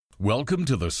Welcome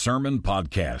to the Sermon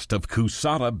Podcast of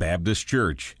Cusata Baptist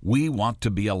Church. We want to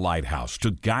be a lighthouse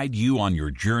to guide you on your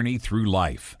journey through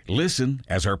life. Listen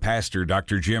as our pastor,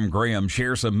 Dr. Jim Graham,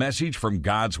 shares a message from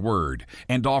God's Word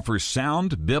and offers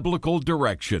sound biblical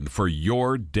direction for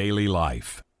your daily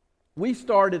life. We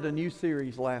started a new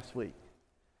series last week.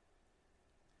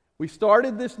 We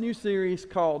started this new series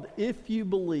called If You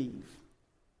Believe.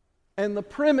 And the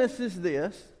premise is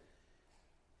this,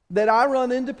 that I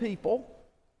run into people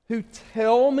who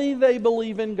tell me they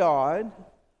believe in God,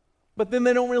 but then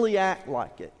they don't really act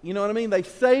like it. You know what I mean? They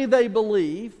say they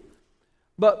believe,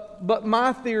 but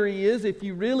my theory is if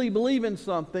you really believe in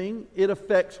something, it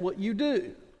affects what you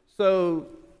do. So,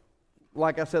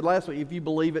 like I said last week, if you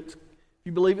believe it's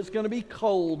going to be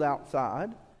cold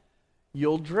outside,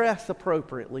 you'll dress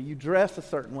appropriately. You dress a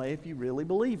certain way if you really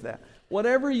believe that.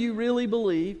 Whatever you really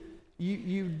believe,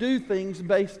 you do things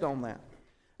based on that.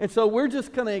 And so we're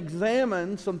just going to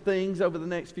examine some things over the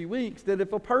next few weeks that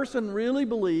if a person really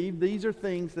believed, these are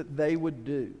things that they would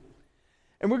do.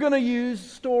 And we're going to use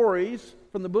stories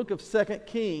from the book of 2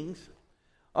 Kings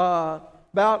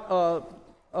about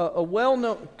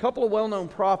a couple of well-known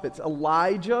prophets,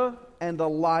 Elijah and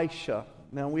Elisha.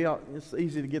 Now, it's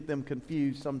easy to get them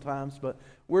confused sometimes, but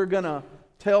we're going to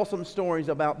tell some stories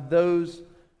about those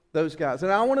guys.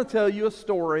 And I want to tell you a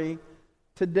story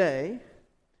today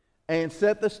and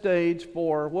set the stage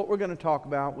for what we're going to talk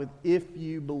about with If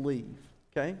You Believe.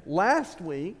 Okay? Last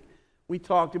week, we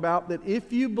talked about that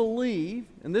if you believe,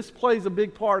 and this plays a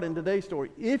big part in today's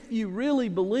story, if you really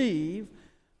believe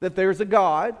that there's a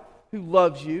God who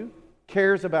loves you,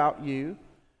 cares about you,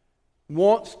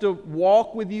 wants to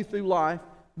walk with you through life,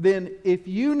 then if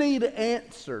you need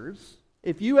answers,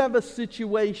 if you have a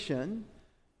situation,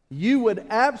 you would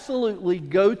absolutely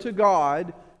go to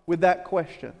God with that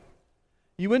question.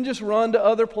 You wouldn't just run to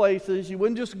other places. You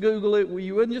wouldn't just Google it.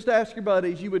 You wouldn't just ask your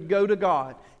buddies. You would go to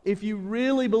God. If you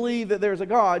really believe that there's a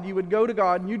God, you would go to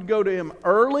God and you'd go to Him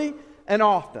early and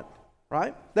often,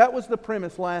 right? That was the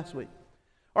premise last week.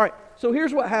 All right, so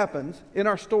here's what happens in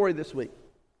our story this week.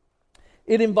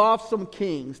 It involves some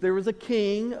kings. There was a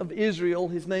king of Israel.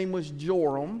 His name was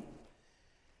Joram.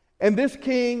 And this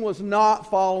king was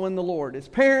not following the Lord. His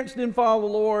parents didn't follow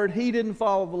the Lord. He didn't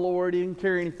follow the Lord. He didn't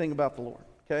care anything about the Lord,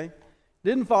 okay?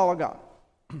 Didn't follow God.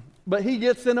 But he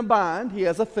gets in a bind. He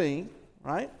has a thing,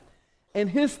 right? And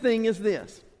his thing is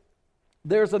this.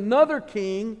 There's another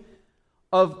king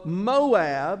of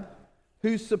Moab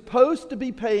who's supposed to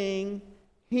be paying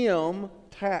him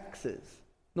taxes.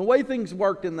 The way things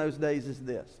worked in those days is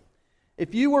this.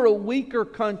 If you were a weaker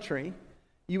country,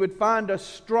 you would find a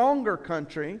stronger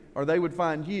country, or they would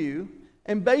find you,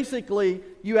 and basically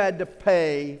you had to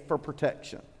pay for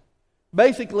protection.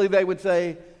 Basically they would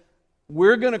say,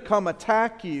 we're going to come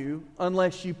attack you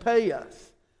unless you pay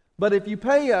us. But if you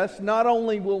pay us, not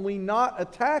only will we not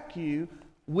attack you,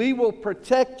 we will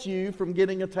protect you from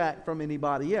getting attacked from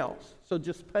anybody else. So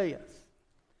just pay us.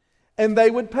 And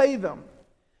they would pay them.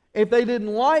 If they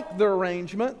didn't like the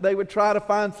arrangement, they would try to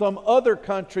find some other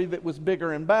country that was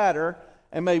bigger and badder,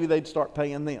 and maybe they'd start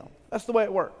paying them. That's the way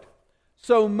it worked.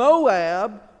 So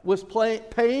Moab was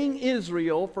paying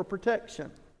Israel for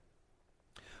protection.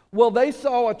 Well, they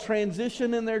saw a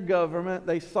transition in their government.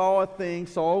 They saw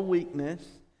a weakness,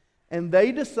 and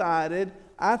they decided,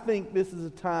 I think this is a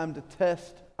time to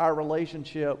test our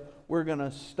relationship. We're going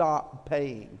to stop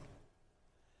paying.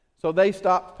 So they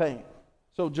stopped paying.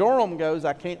 So Joram goes,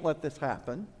 I can't let this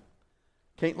happen.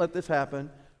 Can't let this happen.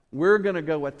 We're going to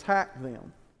go attack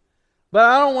them. But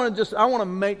I want to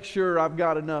make sure I've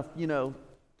got enough,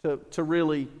 to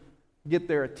really get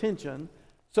their attention.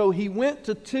 So he went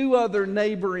to two other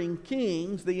neighboring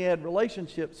kings that he had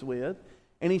relationships with,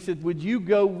 and he said, would you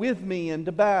go with me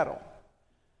into battle?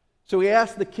 So he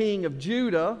asked the king of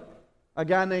Judah, a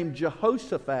guy named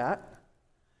Jehoshaphat.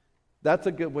 That's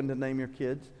a good one to name your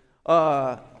kids.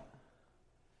 And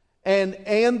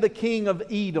the king of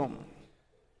Edom.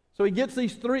 So he gets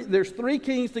there's three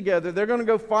kings together. They're going to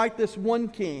go fight this one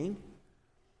king,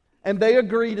 and they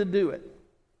agree to do it.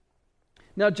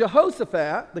 Now,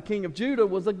 Jehoshaphat, the king of Judah,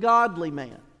 was a godly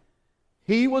man.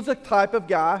 He was a type of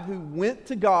guy who went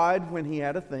to God when he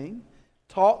had a thing,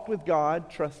 talked with God,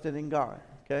 trusted in God.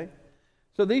 Okay?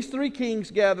 So these three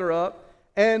kings gather up,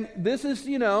 and this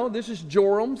is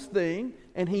Joram's thing,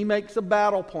 and he makes a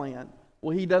battle plan.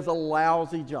 Well, he does a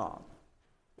lousy job.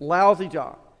 Lousy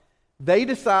job. They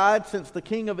decide, since the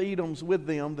king of Edom's with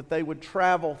them, that they would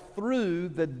travel through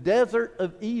the desert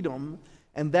of Edom,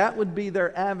 and that would be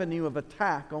their avenue of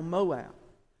attack on Moab.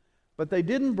 But they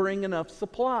didn't bring enough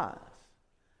supplies.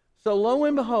 So lo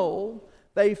and behold,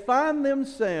 they find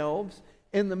themselves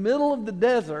in the middle of the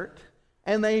desert,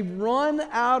 and they run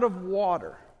out of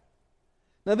water.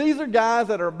 Now, these are guys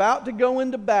that are about to go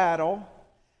into battle,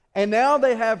 and now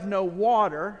they have no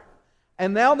water,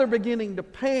 and now they're beginning to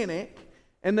panic,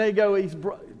 and they go,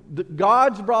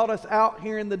 God's brought us out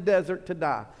here in the desert to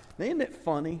die. Now, isn't it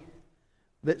funny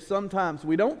that sometimes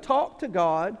we don't talk to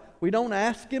God, we don't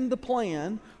ask Him the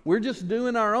plan, we're just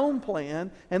doing our own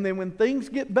plan, and then when things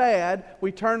get bad,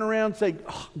 we turn around and say,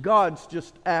 God's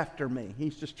just after me.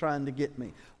 He's just trying to get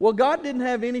me. Well, God didn't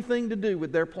have anything to do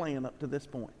with their plan up to this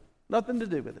point. Nothing to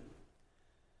do with it.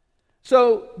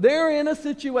 So they're in a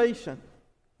situation.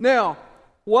 Now,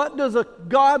 what does a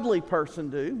godly person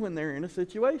do when they're in a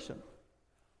situation?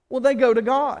 Well, they go to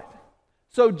God.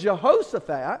 So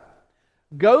Jehoshaphat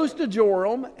goes to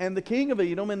Joram and the king of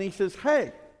Edom, and he says,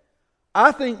 hey,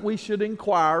 I think we should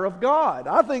inquire of God.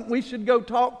 I think we should go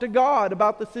talk to God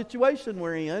about the situation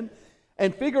we're in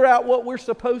and figure out what we're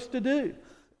supposed to do.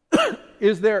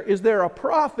 Is there a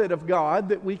prophet of God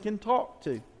that we can talk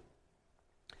to?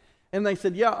 And they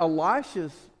said, yeah,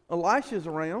 Elisha's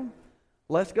around.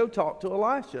 Let's go talk to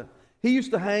Elisha. He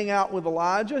used to hang out with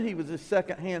Elijah. He was his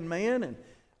second-hand man, and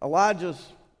Elijah's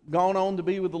gone on to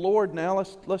be with the Lord. Now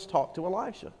let's talk to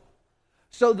Elisha.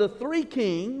 So the three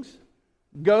kings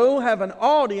go have an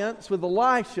audience with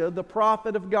Elisha, the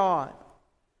prophet of God.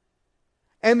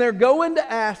 And they're going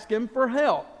to ask him for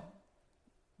help.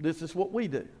 This is what we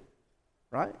do,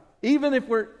 right? Even if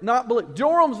we're not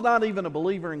Joram's not even a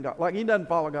believer in God. Like, he doesn't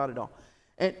follow God at all.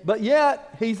 But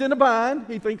yet, he's in a bind.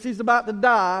 He thinks he's about to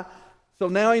die. So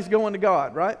now he's going to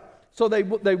God, right? So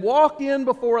they walk in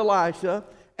before Elisha,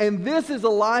 and this is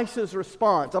Elisha's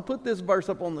response. I'll put this verse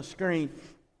up on the screen.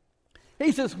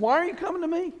 He says, why are you coming to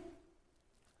me?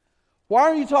 Why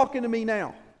are you talking to me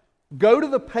now? Go to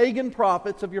the pagan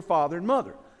prophets of your father and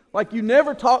mother. Like, you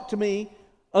never talk to me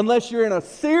unless you're in a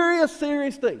serious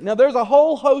thing. Now, there's a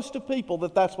whole host of people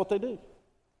that's what they do.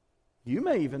 You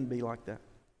may even be like that.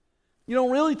 You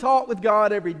don't really talk with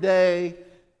God every day.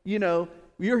 You know,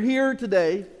 you're here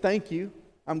today. Thank you.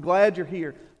 I'm glad you're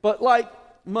here. But like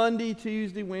Monday,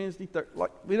 Tuesday, Wednesday, Thursday,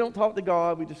 like, we don't talk to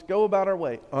God. We just go about our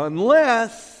way.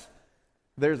 Unless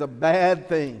there's a bad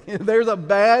thing. If there's a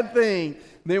bad thing,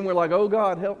 then we're like, oh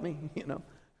God, help me. You know,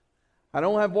 I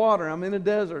don't have water. I'm in a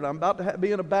desert. I'm about to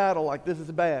be in a battle. Like, this is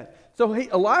bad. So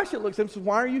Elisha looks at him and says,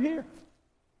 why are you here?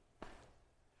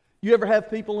 You ever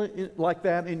have people like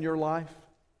that in your life?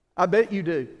 I bet you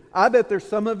do. I bet there's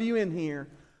some of you in here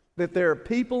that there are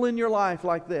people in your life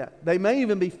like that. They may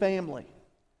even be family.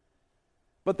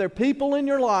 But there are people in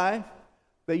your life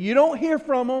that you don't hear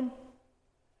from them.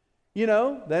 You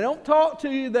know, they don't talk to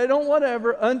you. They don't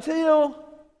whatever until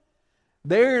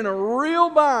they're in a real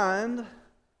bind.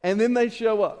 And then they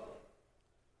show up.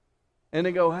 And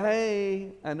they go, hey,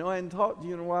 I know I hadn't talked to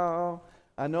you in a while.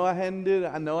 I know I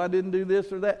didn't do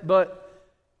this or that. But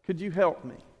could you help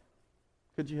me?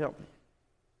 Could you help me?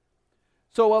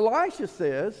 So Elisha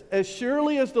says, as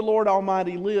surely as the Lord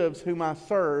Almighty lives, whom I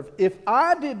serve, if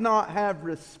I did not have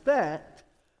respect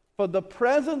for the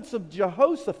presence of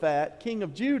Jehoshaphat, king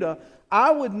of Judah,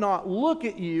 I would not look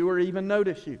at you or even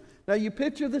notice you. Now you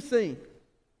picture the scene.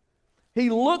 He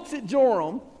looks at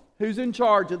Joram, who's in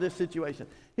charge of this situation.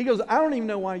 He goes, I don't even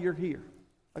know why you're here.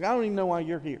 Like, I don't even know why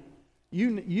you're here.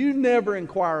 You never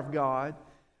inquire of God,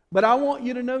 but I want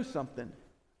you to know something.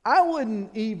 I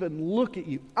wouldn't even look at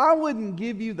you. I wouldn't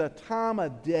give you the time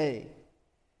of day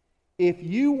if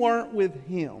you weren't with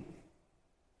Him.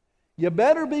 You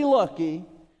better be lucky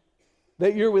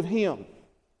that you're with Him.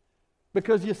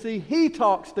 Because you see, He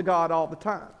talks to God all the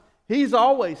time. He's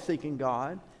always seeking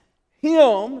God.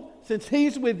 Him, since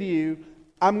He's with you,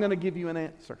 I'm going to give you an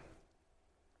answer.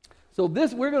 So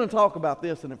we're going to talk about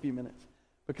this in a few minutes,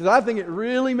 because I think it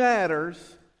really matters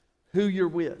who you're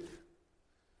with.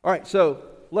 All right, so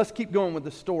let's keep going with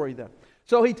the story though.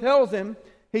 So he tells him,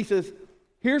 he says,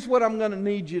 here's what I'm going to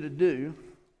need you to do.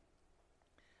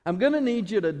 I'm going to need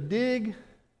you to dig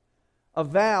a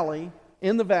valley.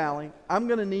 In the valley, I'm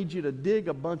going to need you to dig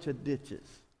a bunch of ditches.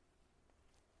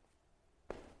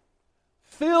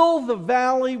 Fill the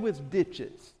valley with ditches.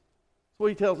 That's what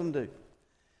he tells them to do.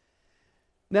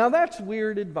 Now that's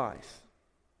weird advice.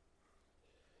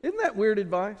 Isn't that weird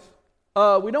advice?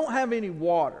 We don't have any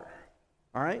water.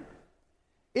 All right?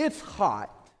 It's hot.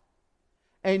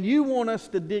 And you want us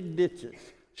to dig ditches.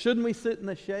 Shouldn't we sit in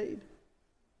the shade?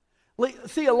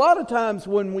 See, a lot of times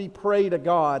when we pray to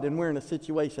God and we're in a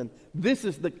situation, this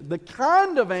is the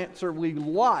kind of answer we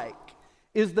like,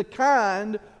 is the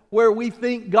kind where we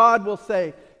think God will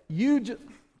say,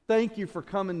 thank you for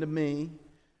coming to me.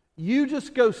 You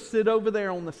just go sit over there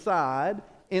on the side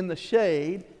in the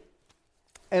shade,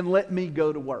 and let me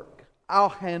go to work. I'll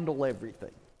handle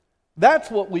everything. That's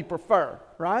what we prefer,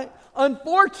 right?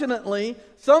 Unfortunately,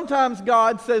 sometimes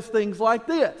God says things like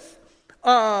this.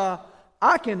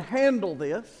 I can handle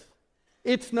this.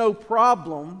 It's no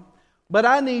problem. But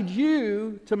I need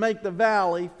you to make the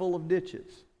valley full of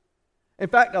ditches. In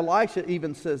fact, Elisha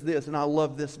even says this, and I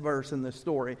love this verse in this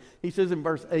story. He says in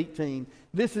verse 18,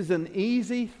 "This is an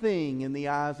easy thing in the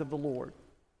eyes of the Lord."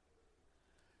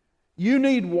 You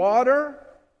need water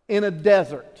in a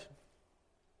desert.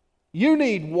 You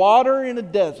need water in a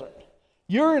desert.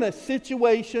 You're in a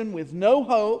situation with no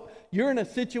hope. You're in a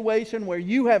situation where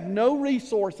you have no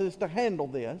resources to handle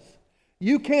this.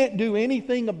 You can't do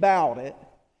anything about it.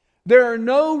 There are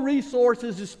no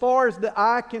resources as far as the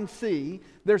eye can see.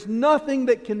 There's nothing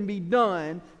that can be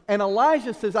done. And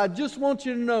Elijah says, I just want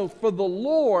you to know, for the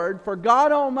Lord, for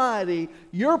God Almighty,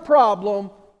 your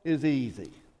problem is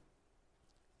easy.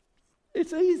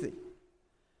 It's easy.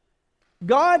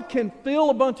 God can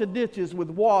fill a bunch of ditches with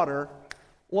water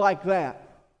like that.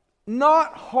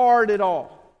 Not hard at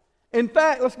all. In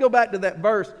fact, let's go back to that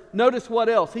verse. Notice what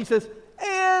else. He says,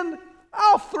 and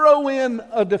I'll throw in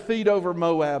a defeat over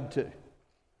Moab too.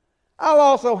 I'll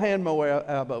also hand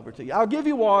Moab over to you. I'll give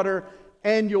you water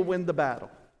and you'll win the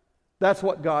battle. That's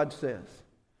what God says.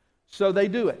 So they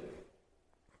do it.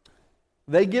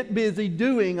 They get busy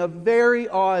doing a very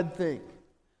odd thing.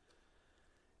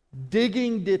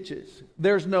 Digging ditches.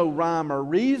 There's no rhyme or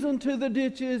reason to the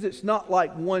ditches. It's not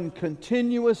like one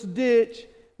continuous ditch.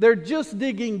 They're just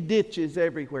digging ditches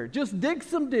everywhere. Just dig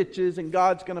some ditches and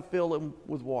God's going to fill them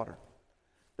with water.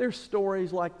 There's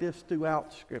stories like this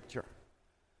throughout Scripture.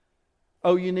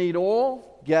 Oh, you need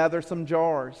oil? Gather some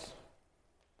jars.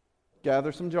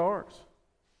 Gather some jars.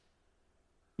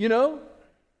 You know,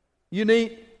 you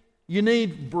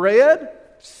need bread?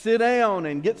 Sit down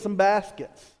and get some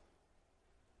baskets.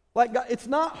 Like, it's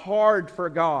not hard for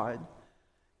God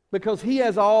because He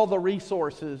has all the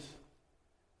resources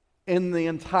in the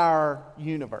entire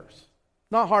universe.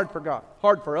 Not hard for God,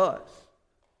 hard for us.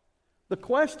 The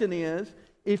question is,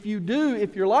 if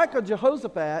you're like a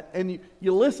Jehoshaphat and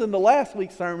you listen to last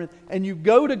week's sermon and you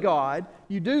go to God,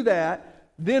 you do that,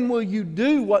 then will you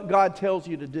do what God tells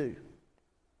you to do?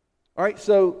 All right,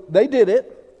 so they did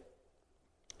it.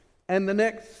 And the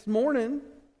next morning,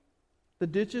 the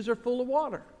ditches are full of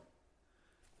water.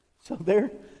 So they're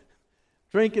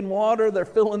drinking water, they're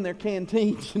filling their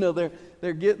canteens,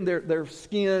 they're getting their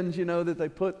skins, that they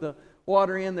put the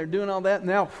water in, they're doing all that.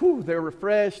 Now, they're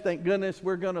refreshed, thank goodness,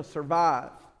 we're going to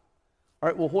survive. All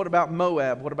right, well, what about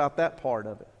Moab? What about that part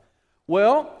of it?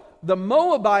 Well, the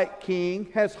Moabite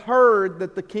king has heard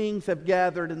that the kings have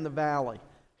gathered in the valley.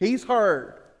 He's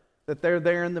heard that they're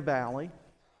there in the valley.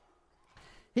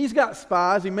 He's got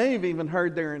spies. He may have even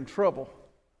heard they're in trouble.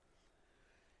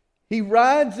 He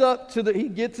rides up he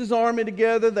gets his army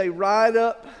together. They ride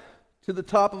up to the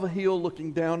top of a hill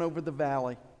looking down over the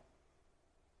valley.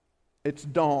 It's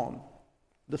dawn.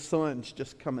 The sun's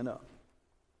just coming up.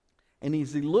 And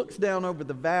as he looks down over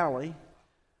the valley,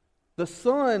 the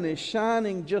sun is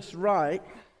shining just right.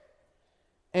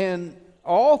 And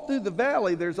all through the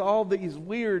valley, there's all these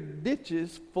weird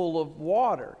ditches full of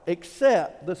water.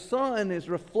 Except the sun is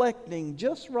reflecting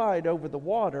just right over the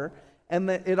water. And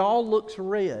that it all looks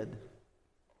red.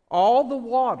 All the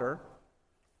water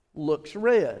looks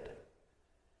red.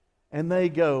 And they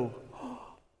go,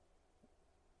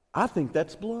 I think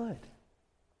that's blood.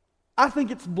 I think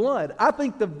it's blood. I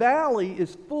think the valley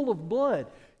is full of blood.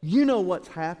 You know what's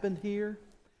happened here?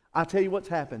 I'll tell you what's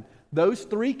happened. Those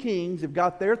three kings have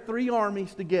got their three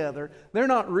armies together. They're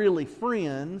not really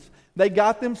friends. They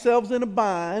got themselves in a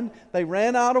bind. They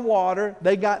ran out of water.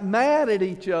 They got mad at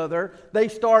each other. They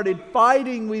started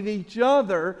fighting with each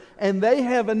other. And they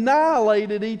have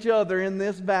annihilated each other in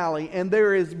this valley. And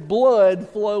there is blood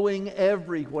flowing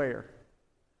everywhere.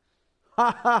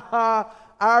 Ha ha ha.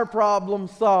 Our problem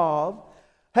solved.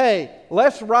 Hey,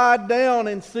 let's ride down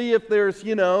and see if there's,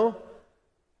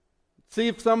 see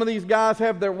if some of these guys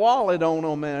have their wallet on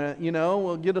them.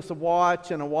 We'll get us a watch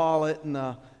and a wallet and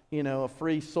a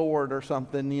free sword or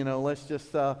something. Let's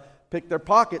just pick their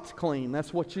pockets clean.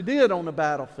 That's what you did on the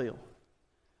battlefield.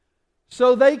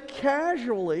 So they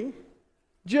casually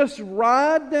just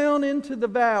ride down into the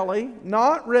valley,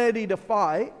 not ready to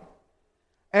fight,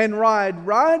 and ride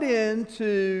right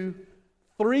into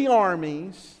three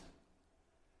armies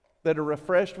that are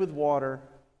refreshed with water,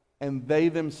 and they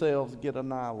themselves get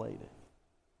annihilated.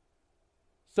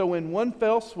 So in one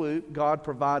fell swoop, God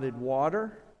provided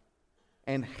water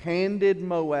and handed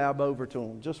Moab over to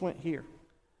them. Just went here.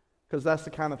 Because that's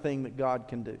the kind of thing that God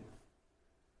can do.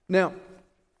 Now,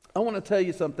 I want to tell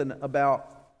you something about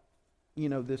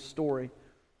this story.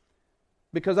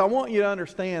 Because I want you to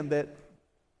understand that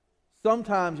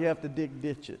sometimes you have to dig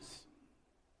ditches.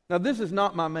 Now, this is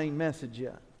not my main message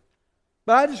yet.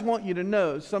 But I just want you to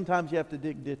know sometimes you have to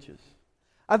dig ditches.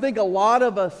 I think a lot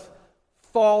of us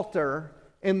falter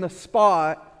in the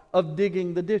spot of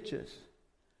digging the ditches.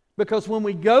 Because when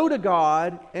we go to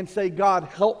God and say, God,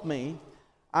 help me,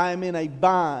 I am in a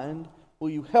bind, will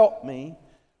you help me?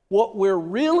 What we're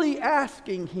really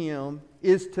asking Him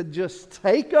is to just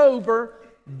take over,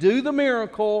 do the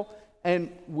miracle,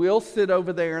 and we'll sit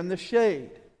over there in the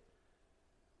shade.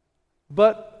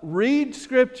 But read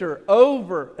Scripture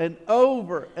over and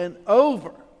over and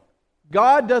over.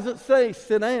 God doesn't say,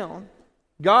 sit down.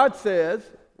 God says,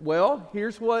 well,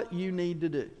 here's what you need to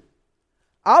do.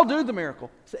 I'll do the miracle.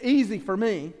 It's easy for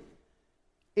me.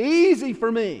 Easy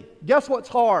for me. Guess what's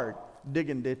hard?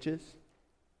 Digging ditches.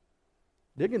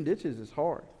 Digging ditches is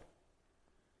hard.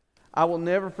 I will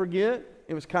never forget,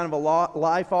 it was kind of a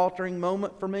life-altering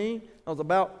moment for me. I was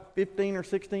about 15 or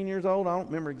 16 years old. I don't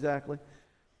remember exactly.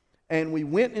 And we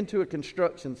went into a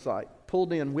construction site,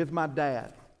 pulled in with my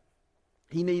dad.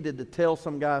 He needed to tell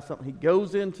some guy something. He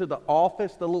goes into the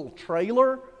office, the little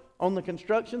trailer on the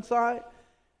construction site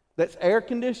that's air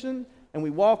conditioned, and we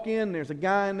walk in, there's a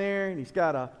guy in there, and he's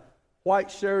got a white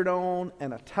shirt on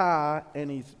and a tie, and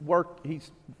he's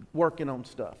working on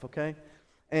stuff, okay?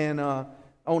 And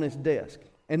on his desk.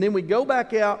 And then we go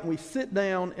back out and we sit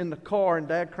down in the car, and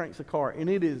Dad cranks the car, and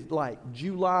it is like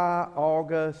July,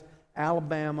 August,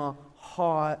 Alabama,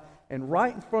 hot, and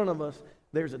right in front of us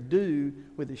there's a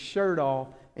dude with his shirt off,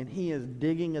 and he is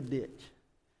digging a ditch.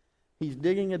 He's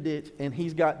digging a ditch, and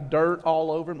he's got dirt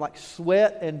all over him, like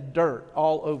sweat and dirt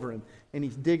all over him, and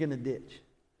he's digging a ditch.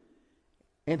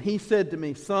 And he said to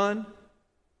me, son,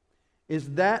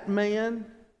 is that man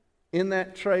in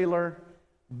that trailer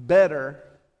better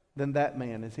than that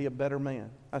man? Is he a better man?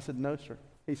 I said, no, sir.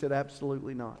 He said,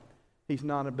 absolutely not. He's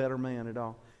not a better man at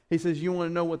all. He says, you want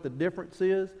to know what the difference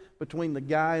is between the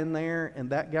guy in there and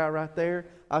that guy right there?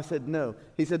 I said, no.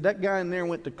 He said, that guy in there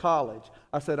went to college.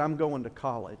 I said, I'm going to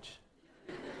college.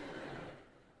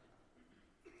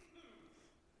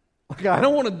 Like, I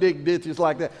don't want to dig ditches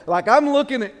like that. Like, I'm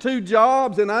looking at two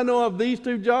jobs, and I know of these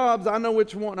two jobs, I know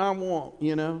which one I want,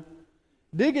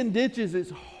 Digging ditches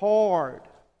is hard.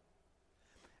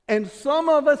 And some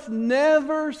of us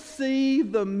never see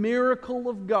the miracle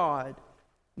of God.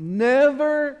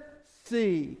 Never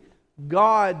see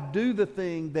God do the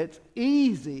thing that's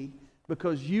easy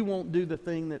because you won't do the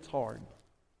thing that's hard.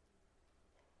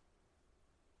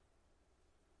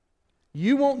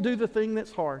 You won't do the thing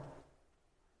that's hard.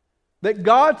 That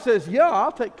God says, yeah,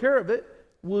 I'll take care of it.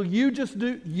 Will you just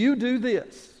do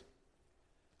this?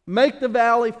 Make the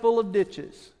valley full of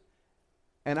ditches,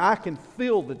 and I can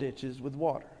fill the ditches with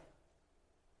water.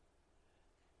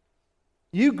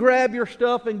 You grab your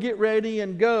stuff and get ready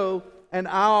and go, and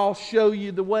I'll show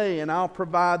you the way, and I'll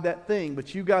provide that thing.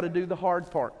 But you got to do the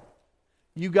hard part.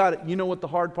 You know what the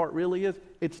hard part really is?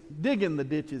 It's digging the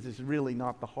ditches is really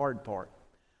not the hard part.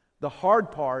 The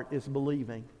hard part is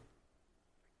believing.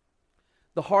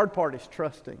 The hard part is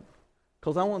trusting.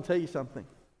 Because I want to tell you something.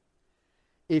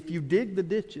 If you dig the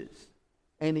ditches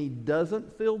and He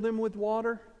doesn't fill them with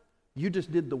water, you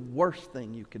just did the worst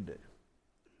thing you could do.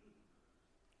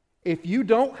 If you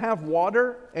don't have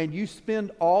water and you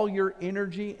spend all your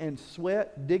energy and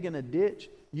sweat digging a ditch,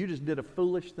 you just did a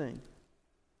foolish thing.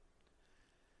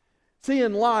 See,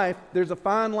 in life, there's a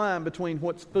fine line between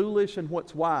what's foolish and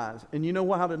what's wise. And you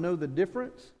know how to know the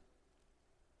difference?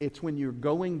 It's when you're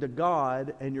going to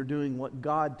God and you're doing what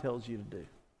God tells you to do.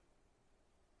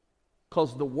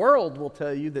 Because the world will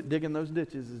tell you that digging those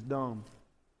ditches is dumb.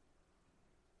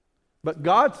 But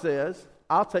God says,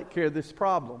 I'll take care of this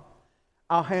problem.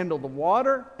 I'll handle the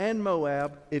water and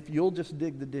Moab if you'll just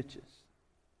dig the ditches.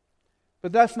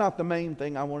 But that's not the main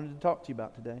thing I wanted to talk to you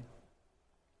about today.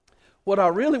 What I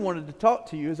really wanted to talk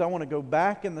to you is I want to go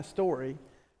back in the story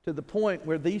to the point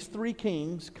where these three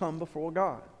kings come before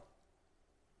God.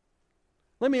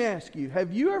 Let me ask you,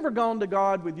 have you ever gone to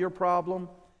God with your problem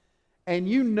and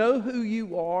you know who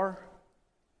you are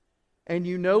and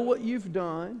you know what you've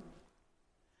done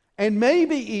and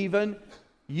maybe even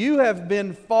you have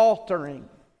been faltering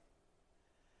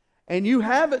and you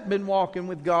haven't been walking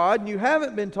with God and you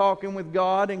haven't been talking with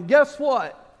God, and guess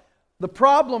what? The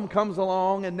problem comes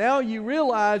along and now you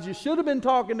realize you should have been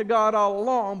talking to God all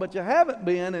along, but you haven't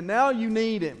been, and now you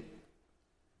need Him.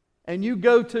 And you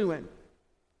go to Him.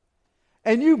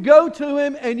 And you go to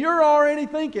Him and you're already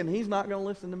thinking, He's not going to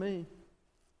listen to me.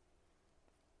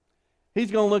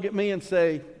 He's going to look at me and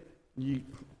say,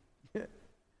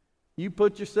 You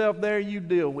put yourself there, you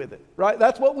deal with it. Right?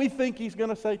 That's what we think He's going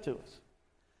to say to us.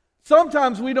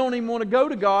 Sometimes we don't even want to go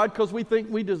to God because we think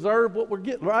we deserve what we're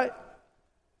getting, right?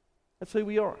 That's who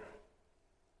we are.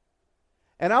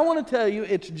 And I want to tell you,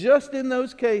 it's just in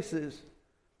those cases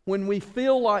when we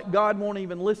feel like God won't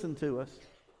even listen to us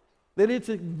that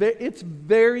it's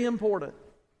very important.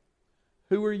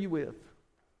 Who are you with?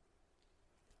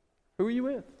 Who are you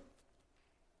with?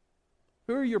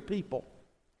 Who are your people?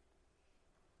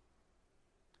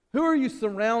 Who are you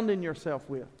surrounding yourself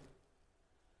with?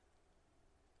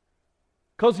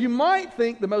 Because you might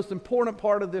think the most important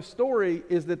part of this story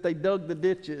is that they dug the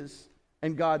ditches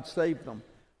and God saved them.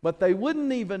 But they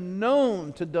wouldn't even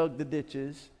known to dug the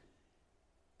ditches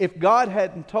if God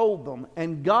hadn't told them.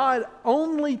 And God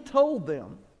only told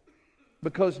them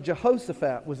because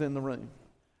Jehoshaphat was in the room.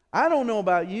 I don't know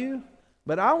about you,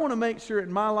 but I want to make sure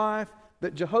in my life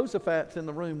that Jehoshaphat's in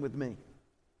the room with me.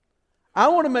 I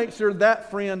want to make sure that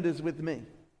friend is with me.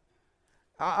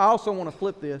 I also want to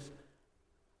flip this.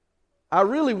 I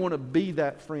really want to be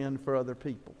that friend for other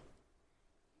people.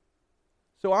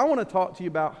 So I want to talk to you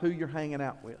about who you're hanging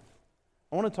out with.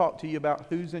 I want to talk to you about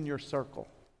who's in your circle.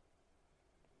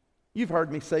 You've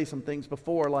heard me say some things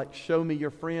before like, show me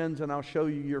your friends and I'll show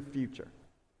you your future.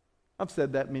 I've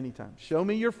said that many times. Show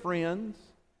me your friends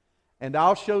and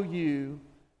I'll show you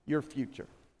your future.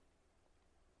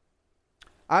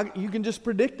 You can just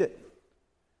predict it.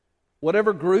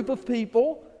 Whatever group of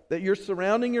people that you're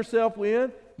surrounding yourself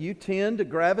with, you tend to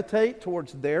gravitate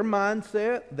towards their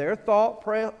mindset, their thought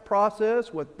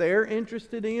process, what they're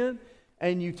interested in,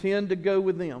 and you tend to go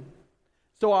with them.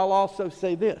 So I'll also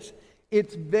say this.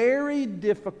 It's very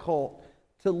difficult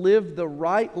to live the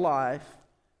right life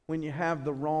when you have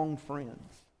the wrong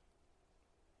friends.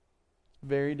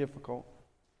 Very difficult.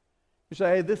 You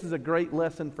say, hey, this is a great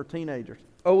lesson for teenagers.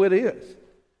 Oh, it is.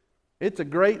 It's a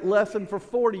great lesson for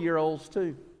 40-year-olds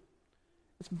too.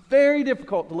 It's very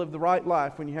difficult to live the right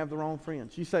life when you have the wrong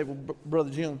friends. You say, well,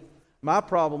 Brother Jim, my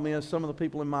problem is some of the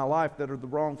people in my life that are the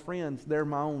wrong friends, they're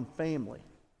my own family.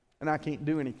 And I can't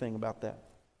do anything about that.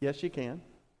 Yes, you can.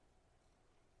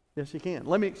 Yes, you can.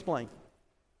 Let me explain.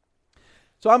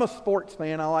 So I'm a sports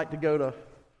fan. I like to go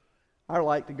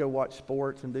watch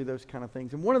sports and do those kind of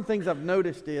things. And one of the things I've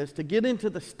noticed is to get into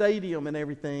the stadium and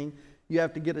everything, you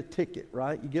have to get a ticket,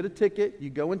 right? You get a ticket, you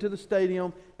go into the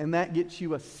stadium, and that gets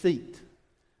you a seat.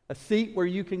 A seat where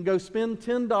you can go spend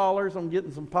 $10 on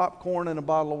getting some popcorn and a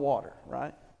bottle of water,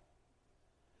 right?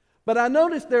 But I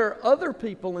noticed there are other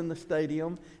people in the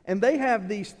stadium, and they have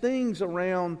these things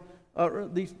around,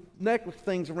 these necklace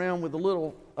things around with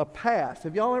a pass.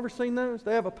 Have y'all ever seen those?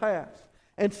 They have a pass.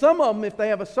 And some of them, if they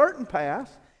have a certain pass,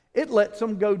 it lets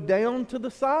them go down to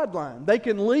the sideline. They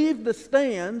can leave the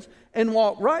stands and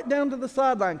walk right down to the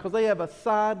sideline because they have a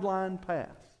sideline pass.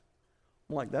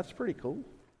 I'm like, that's pretty cool.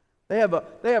 They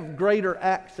have greater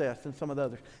access than some of the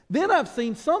others. Then I've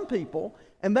seen some people,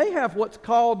 and they have what's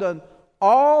called an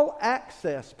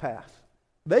all-access pass.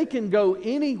 They can go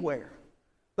anywhere.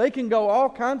 They can go all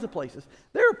kinds of places.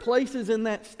 There are places in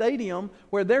that stadium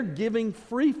where they're giving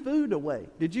free food away.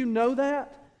 Did you know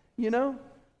that? You know?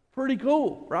 Pretty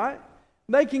cool, right?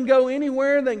 They can go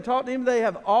anywhere. They can talk to him. They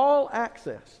have all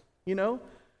access, you know?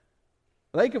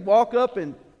 They could walk up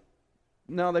and,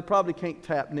 no, they probably can't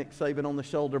tap Nick Saban on the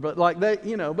shoulder, but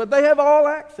but they have all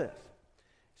access.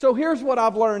 So here's what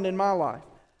I've learned in my life.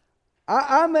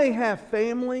 I may have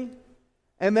family,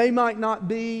 and they might not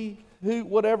be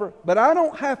whatever, but I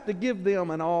don't have to give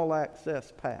them an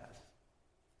all-access pass.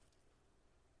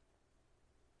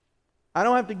 I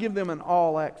don't have to give them an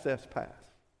all-access pass.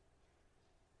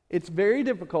 It's very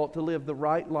difficult to live the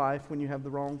right life when you have the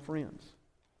wrong friends.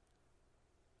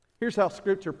 Here's how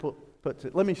Scripture puts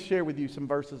it. Let me share with you some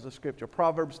verses of Scripture.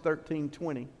 Proverbs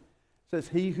 13:20 says,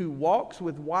 "He who walks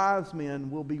with wise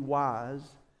men will be wise,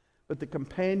 but the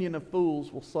companion of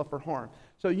fools will suffer harm."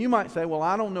 So you might say, well,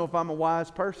 I don't know if I'm a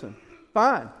wise person.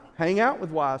 Fine. Hang out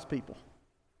with wise people.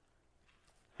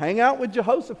 Hang out with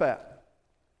Jehoshaphat.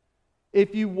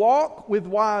 If you walk with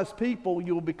wise people,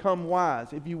 you'll become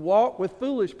wise. If you walk with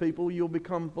foolish people, you'll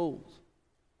become fools.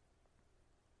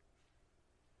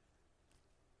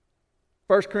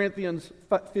 1 Corinthians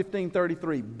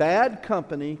 15:33, bad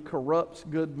company corrupts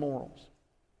good morals.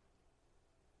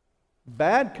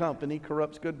 Bad company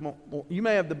corrupts good morals. You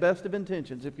may have the best of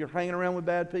intentions. If you're hanging around with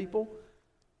bad people,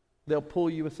 they'll pull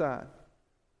you aside.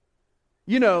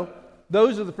 You know,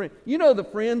 those are the friends. You know the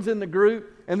friends in the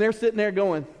group, and they're sitting there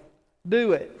going,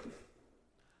 do it.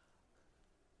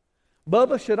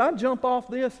 Bubba, should I jump off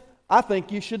this? I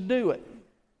think you should do it.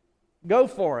 Go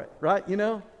for it, right? You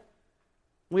know?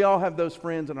 We all have those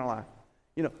friends in our life.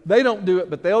 They don't do it,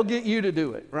 but they'll get you to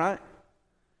do it, right?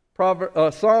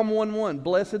 Psalm 1:1,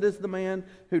 blessed is the man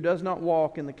who does not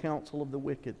walk in the counsel of the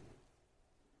wicked.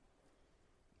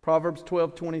 Proverbs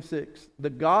 12:26, the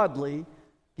godly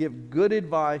give good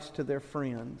advice to their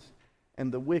friends,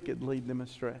 and the wicked lead them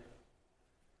astray.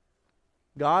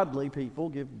 Godly people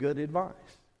give good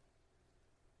advice.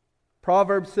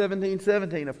 Proverbs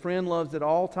 17:17, a friend loves at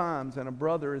all times, and a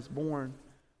brother is born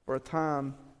for a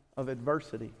time of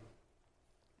adversity.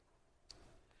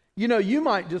 You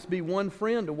might just be one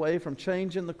friend away from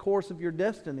changing the course of your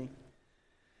destiny.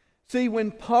 See,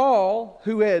 when Paul,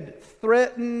 who had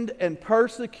threatened and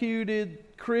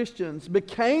persecuted Christians,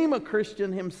 became a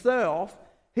Christian himself,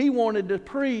 he wanted to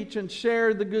preach and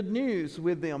share the good news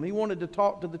with them. He wanted to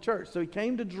talk to the church. So he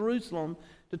came to Jerusalem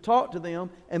to talk to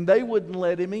them, and they wouldn't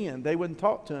let him in. They wouldn't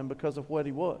talk to him because of what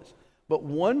he was. But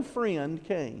one friend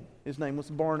came. His name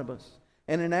was Barnabas.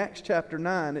 And in Acts chapter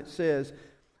 9, it says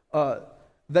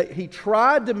that he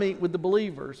tried to meet with the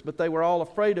believers, but they were all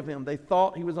afraid of him. They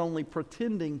thought he was only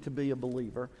pretending to be a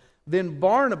believer. Then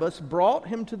Barnabas brought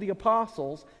him to the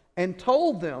apostles and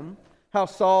told them how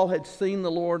Saul had seen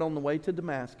the Lord on the way to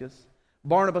Damascus.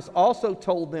 Barnabas also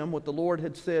told them what the Lord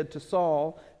had said to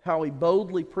Saul, how he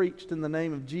boldly preached in the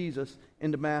name of Jesus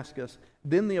in Damascus.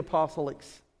 Then the apostle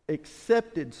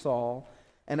accepted Saul,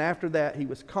 and after that he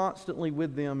was constantly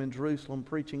with them in Jerusalem,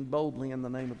 preaching boldly in the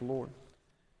name of the Lord.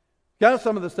 Kind of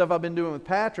some of the stuff I've been doing with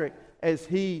Patrick as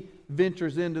he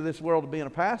ventures into this world of being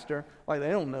a pastor, like they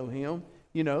don't know him,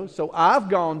 So I've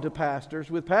gone to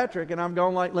pastors with Patrick, and I've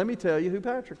gone like, let me tell you who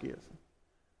Patrick is.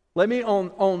 Let me,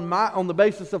 on the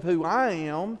basis of who I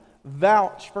am,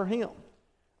 vouch for him.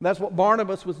 That's what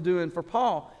Barnabas was doing for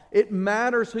Paul. It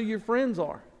matters who your friends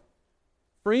are.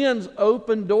 Friends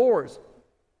open doors,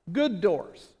 good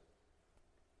doors.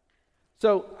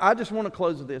 So I just want to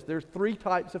close with this. There's 3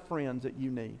 types of friends that you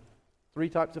need. 3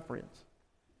 types of friends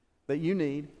that you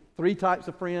need. 3 types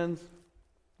of friends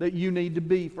that you need to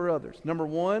be for others. Number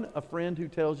 1, a friend who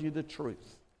tells you the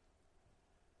truth.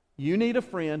 You need a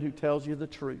friend who tells you the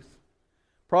truth.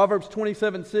 Proverbs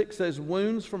 27:6 says,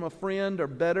 wounds from a friend are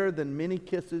better than many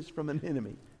kisses from an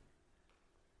enemy.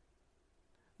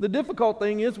 The difficult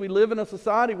thing is we live in a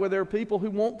society where there are people who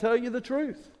won't tell you the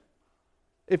truth.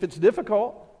 If it's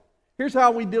difficult, here's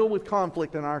how we deal with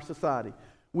conflict in our society.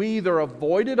 We either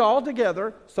avoid it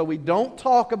altogether, so we don't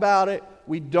talk about it,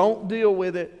 we don't deal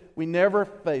with it, we never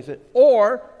face it.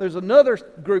 Or there's another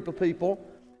group of people,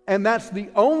 and that's the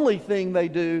only thing they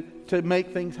do to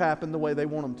make things happen the way they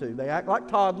want them to. They act like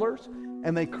toddlers,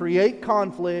 and they create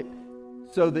conflict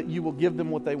so that you will give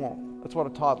them what they want. That's what a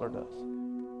toddler does.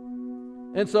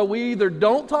 And so we either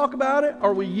don't talk about it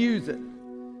or we use it.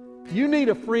 You need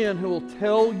a friend who will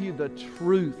tell you the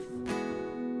truth,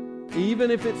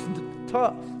 even if it's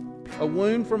tough. A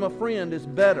wound from a friend is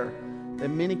better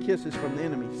than many kisses from the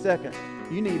enemy. Second,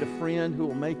 you need a friend who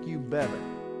will make you better.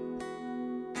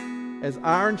 As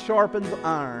iron sharpens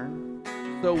iron,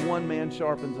 so one man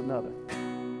sharpens another.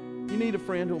 You need a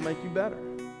friend who will make you better.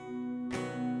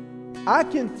 I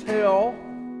can tell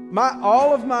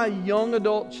all of my young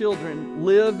adult children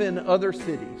live in other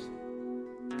cities.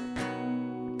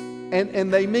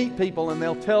 And they meet people and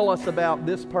they'll tell us about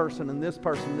this person, this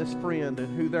friend,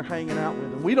 and who they're hanging out with.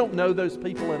 And we don't know those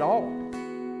people at all.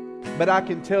 But I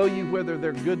can tell you whether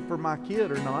they're good for my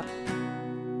kid or not.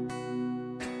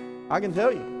 I can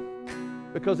tell you.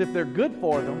 Because if they're good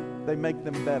for them, they make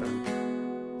them better.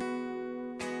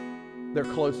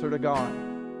 They're closer to God.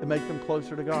 They make them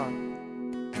closer to God.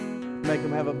 Make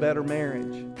them have a better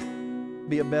marriage.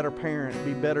 Be a better parent.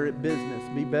 Be better at business.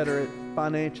 Be better at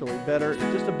financially.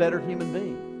 Just a better human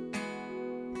being.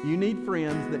 You need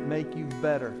friends that make you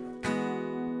better.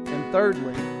 And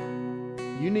thirdly,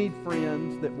 you need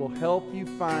friends that will help you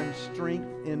find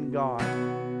strength in God.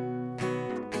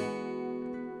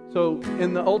 So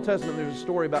in the Old Testament, there's a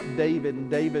story about David, and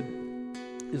David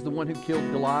is the one who killed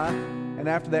Goliath. And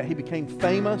after that, he became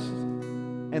famous,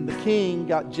 and the king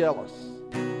got jealous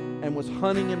and was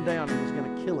hunting him down and was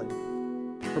going to kill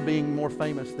him for being more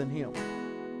famous than him.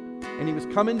 And he was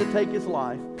coming to take his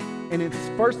life. And in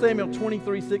 1 Samuel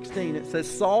 23:16, it says,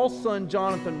 Saul's son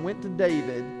Jonathan went to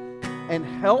David and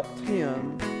helped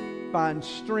him find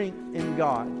strength in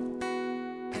God.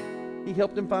 He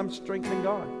helped him find strength in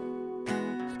God.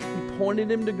 He pointed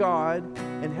him to God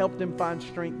and helped him find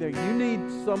strength there. You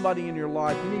need somebody in your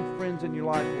life. You need friends in your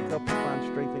life that help you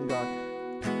find strength in God.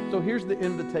 So here's the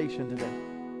invitation today.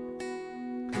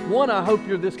 One, I hope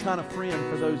you're this kind of friend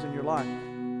for those in your life.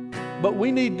 But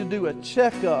we need to do a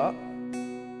checkup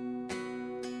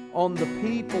on the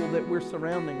people that we're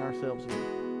surrounding ourselves with.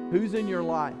 Who's in your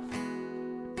life?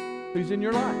 Who's in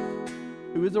your life?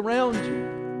 Who is around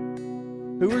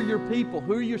you? Who are your people?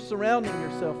 Who are you surrounding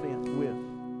yourself with?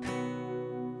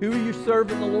 Who are you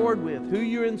serving the Lord with? Who are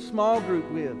you in small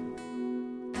group with?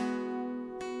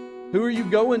 Who are you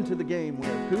going to the game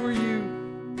with? Who are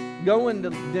you going to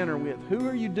dinner with? Who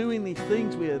are you doing these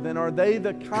things with? And are they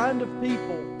the kind of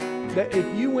people that if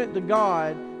you went to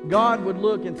God, God would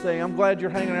look and say, I'm glad you're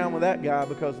hanging around with that guy,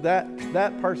 because that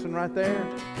person right there,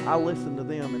 I listen to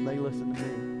them and they listen to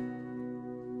me.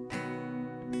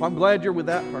 Well, I'm glad you're with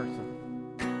that person.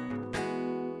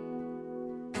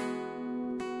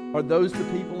 Are those the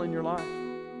people in your life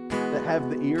that have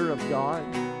the ear of God?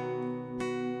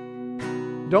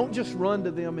 Don't just run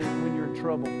to them when you're in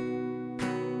trouble.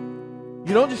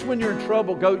 You don't just, when you're in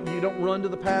trouble, you don't run to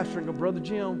the pastor and go, Brother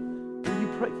Jim, will you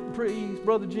pray, please,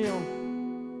 Brother Jim?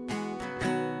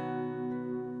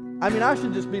 I mean, I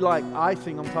should just be like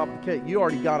icing on top of the cake. You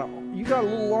already got a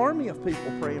little army of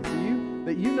people praying for you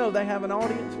that you know they have an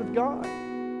audience with God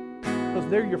because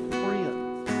they're your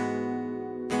friends.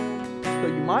 So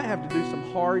you might have to do some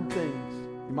hard things.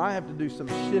 You might have to do some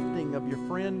shifting of your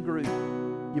friend group.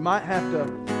 You might have to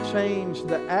change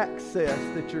the access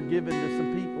that you're giving to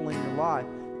some people in your life.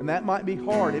 And that might be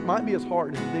hard. It might be as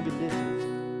hard as big additions.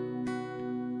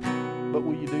 But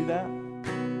will you do that?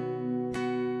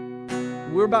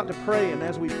 We're about to pray, and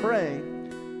as we pray,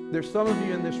 there's some of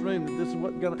you in this room that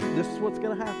this is what's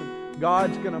going to happen.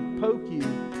 God's going to poke you,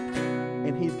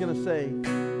 and He's going to say,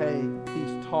 hey,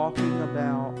 He's talking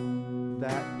about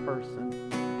that person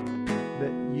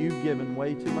that you've given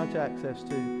way too much access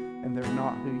to, and they're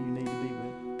not who you need to be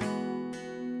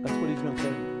with. That's what He's going to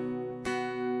say.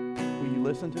 Will you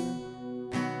listen to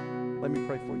Him? Let me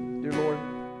pray for you. Dear Lord,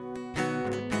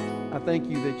 I thank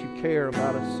you that you care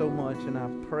about us so much, and I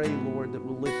pray, Lord, that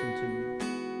we'll listen to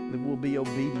you, that we'll be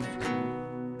obedient to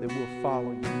you, that we'll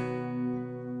follow you.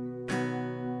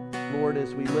 Lord,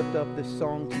 as we lift up this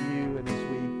song to you, and as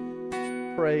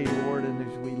we pray, Lord, and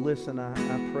as we listen, I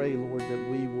pray, Lord, that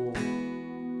we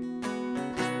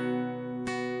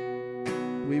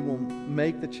will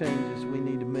make the changes we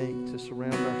need to make to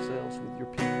surround ourselves with your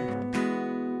people.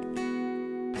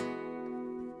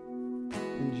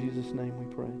 In Jesus' name we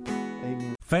pray.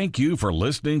 Amen. Thank you for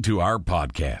listening to our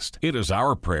podcast. It is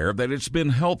our prayer that it's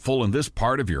been helpful in this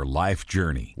part of your life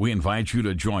journey. We invite you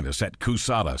to join us at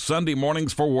Coushatta Sunday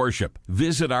mornings for worship.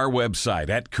 Visit our website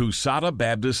at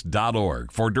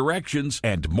CoushattaBaptist.org for directions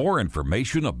and more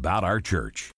information about our church.